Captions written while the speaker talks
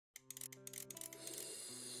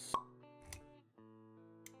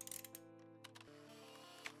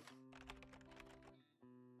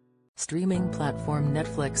streaming platform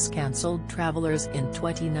Netflix cancelled Travelers in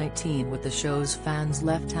 2019, with the show's fans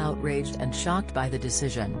left outraged and shocked by the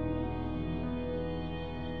decision.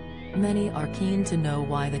 Many are keen to know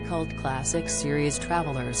why the cult classic series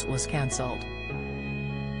Travelers was cancelled.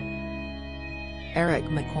 Eric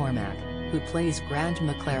McCormack, who plays Grant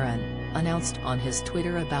McLaren, announced on his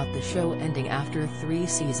Twitter about the show ending after 3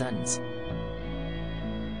 seasons.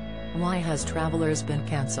 Why has Travelers been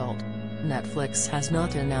cancelled? Netflix has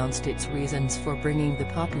not announced its reasons for bringing the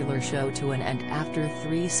popular show to an end after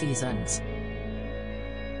 3 seasons.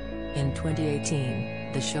 In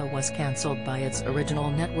 2018, the show was cancelled by its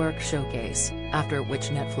original network Showcase, after which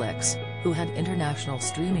Netflix, who had international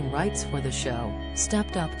streaming rights for the show,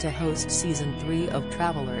 stepped up to host Season 3 of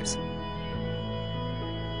Travelers.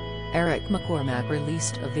 Eric McCormack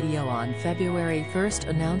released a video on February 1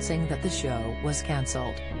 announcing that the show was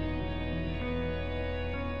cancelled.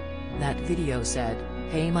 That video said,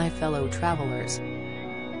 "Hey my fellow travelers.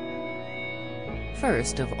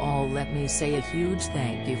 First of all, let me say a huge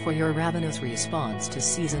thank you for your ravenous response to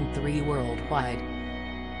Season 3 worldwide.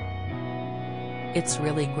 It's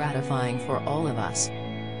really gratifying for all of us.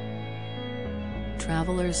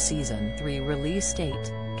 Travelers Season 3 release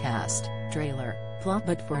date, cast, trailer, plot.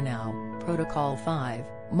 But for now, Protocol 5,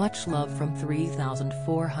 much love from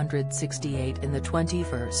 3468 in the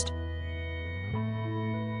 21st.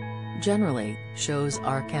 Generally, shows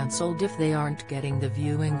are cancelled if they aren't getting the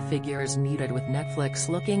viewing figures needed, with Netflix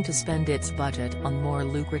looking to spend its budget on more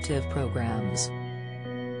lucrative programs.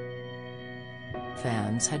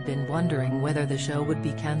 Fans had been wondering whether the show would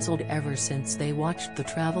be cancelled ever since they watched the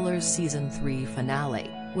Travelers Season 3 finale,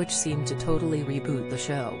 which seemed to totally reboot the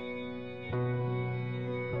show.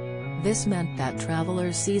 This meant that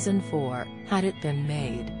Travelers Season 4, had it been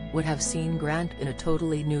made, would have seen Grant in a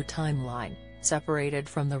totally new timeline, separated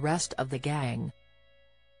from the rest of the gang.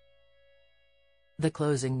 The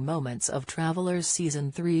closing moments of Travelers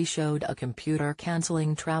Season 3 showed a computer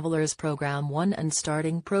cancelling Travelers Program 1 and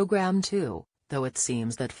starting Program 2, though it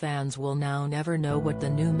seems that fans will now never know what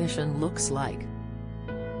the new mission looks like.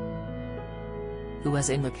 Who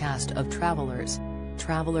was in the cast of Travelers?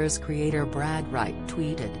 Travelers creator Brad Wright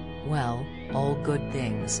tweeted, "Well, all good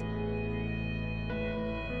things.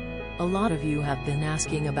 A lot of you have been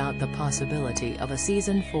asking about the possibility of a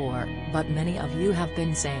Season 4, but many of you have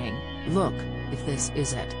been saying, look, if this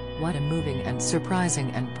is it, what a moving and surprising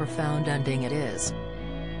and profound ending it is.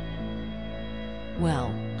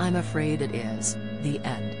 Well, I'm afraid it is, the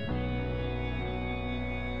end.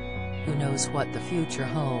 Who knows what the future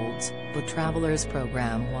holds, but Travelers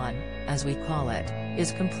Program 1, as we call it,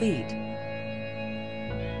 is complete."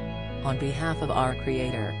 On behalf of our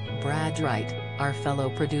creator, Brad Wright, our fellow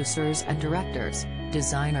producers and directors,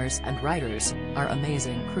 designers and writers, our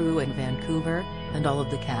amazing crew in Vancouver, and all of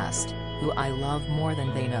the cast, who I love more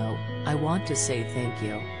than they know, I want to say thank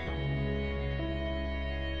you.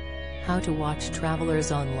 How to watch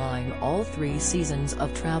Travelers online. All 3 seasons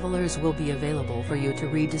of Travelers will be available for you to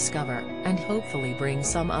rediscover, and hopefully bring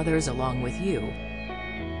some others along with you.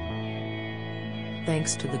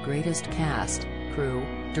 Thanks to the greatest cast, crew,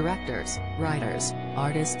 directors, writers,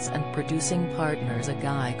 artists and producing partners a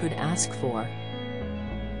guy could ask for.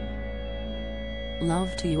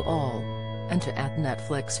 Love to you all. And to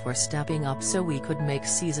Netflix for stepping up so we could make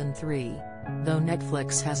Season 3. Though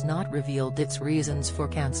Netflix has not revealed its reasons for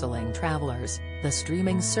cancelling Travelers, the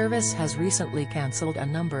streaming service has recently cancelled a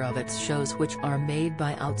number of its shows which are made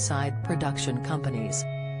by outside production companies.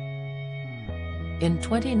 In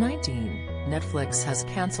 2019, Netflix has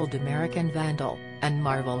cancelled American Vandal, and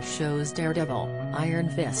Marvel shows Daredevil, Iron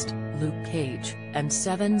Fist, Luke Cage, and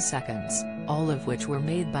 7 Seconds, all of which were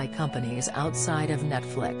made by companies outside of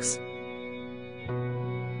Netflix.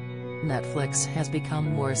 Netflix has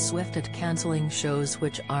become more swift at cancelling shows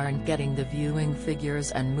which aren't getting the viewing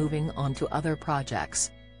figures and moving on to other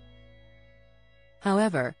projects.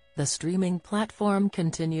 However, the streaming platform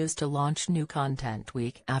continues to launch new content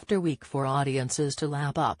week after week for audiences to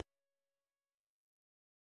lap up.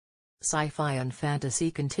 Sci-fi and fantasy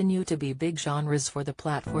continue to be big genres for the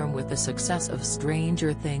platform, with the success of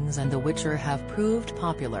Stranger Things and The Witcher have proved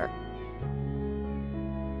popular.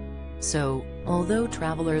 So, although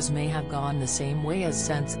Travelers may have gone the same way as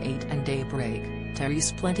Sense8 and Daybreak,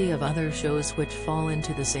 there's plenty of other shows which fall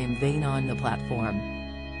into the same vein on the platform.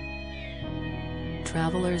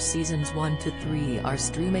 Travelers Seasons 1 to 3 are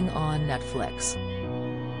streaming on Netflix,